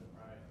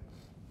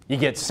 You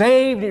get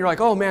saved and you're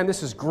like, oh man,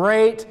 this is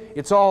great.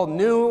 It's all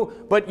new.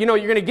 But you know,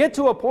 you're going to get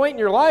to a point in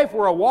your life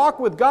where a walk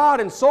with God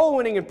and soul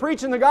winning and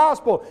preaching the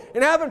gospel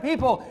and having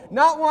people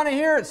not want to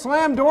hear it,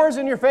 slam doors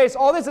in your face,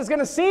 all this is going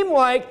to seem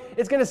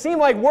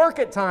like work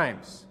at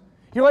times.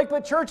 You're like,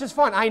 but church is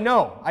fun. I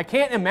know. I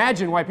can't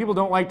imagine why people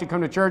don't like to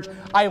come to church.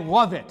 I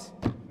love it.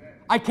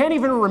 I can't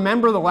even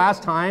remember the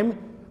last time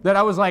that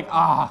I was like,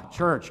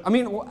 church. I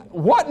mean,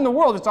 what in the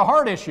world? It's a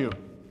heart issue.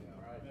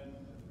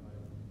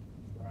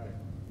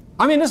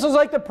 I mean, this is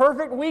like the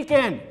perfect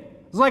weekend.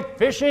 It's like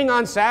fishing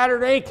on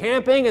Saturday,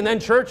 camping, and then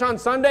church on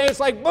Sunday.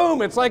 It's like,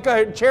 boom, it's like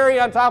a cherry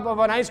on top of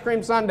an ice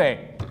cream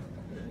sundae.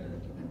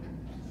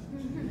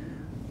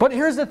 But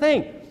here's the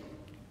thing.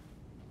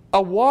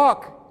 A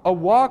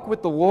walk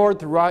with the Lord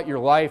throughout your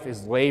life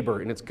is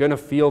labor, and it's going to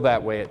feel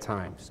that way at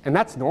times. And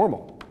that's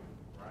normal.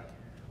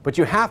 But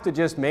you have to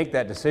just make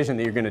that decision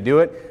that you're going to do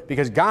it,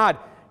 because God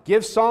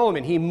gives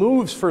Solomon, he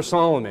moves for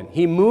Solomon.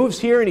 He moves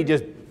here and he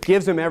just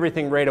gives him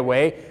everything right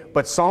away,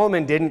 but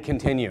Solomon didn't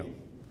continue.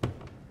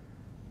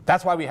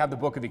 That's why we have the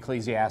book of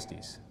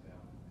Ecclesiastes.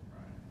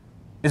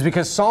 Is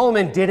because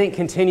Solomon didn't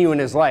continue in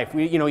his life.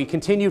 He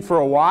continued for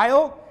a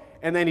while,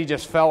 and then he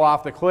just fell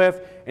off the cliff,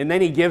 and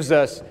then he gives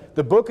us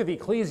the book of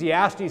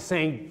Ecclesiastes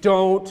saying,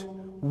 don't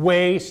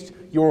waste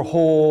your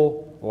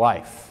whole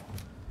life.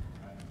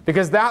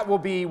 Because that will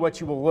be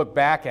what you will look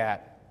back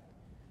at,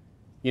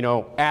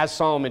 as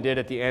Solomon did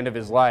at the end of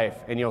his life,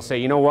 and you'll say,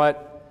 you know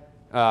what?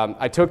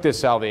 I took this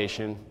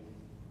salvation,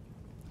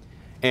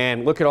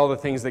 and look at all the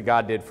things that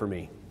God did for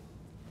me.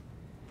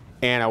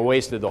 and I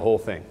wasted the whole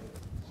thing.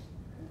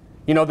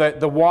 You know,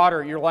 the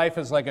water, your life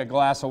is like a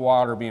glass of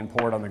water being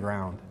poured on the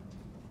ground.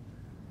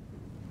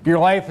 Your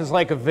life is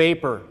like a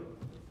vapor.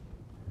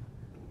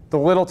 The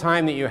little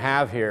time that you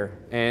have here,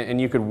 and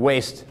you could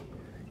waste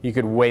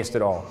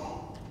it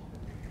all.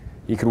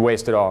 You could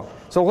waste it all.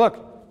 So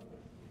look,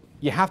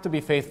 you have to be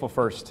faithful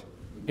first.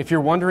 If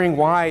you're wondering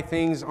why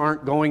things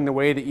aren't going the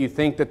way that you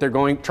think that they're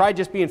going, try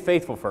just being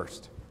faithful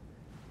first.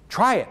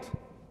 Try it.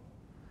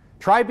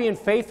 Try being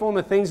faithful in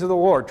the things of the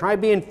Lord. Try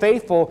being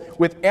faithful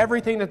with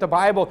everything that the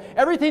Bible,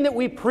 everything that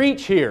we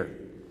preach here.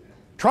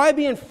 Try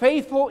being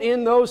faithful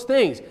in those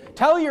things.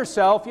 Tell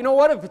yourself, you know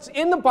what, if it's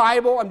in the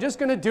Bible, I'm just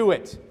going to do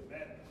it.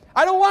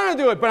 I don't want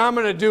to do it, but I'm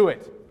going to do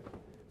it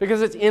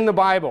because it's in the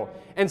Bible.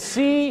 And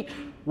see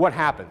what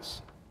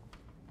happens.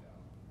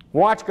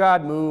 Watch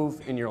God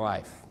move in your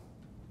life.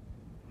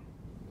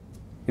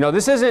 You know,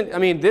 this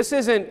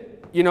isn't,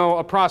 you know,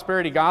 a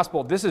prosperity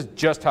gospel. This is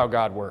just how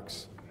God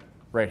works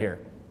right here.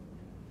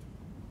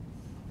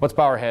 Let's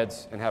bow our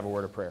heads and have a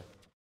word of prayer.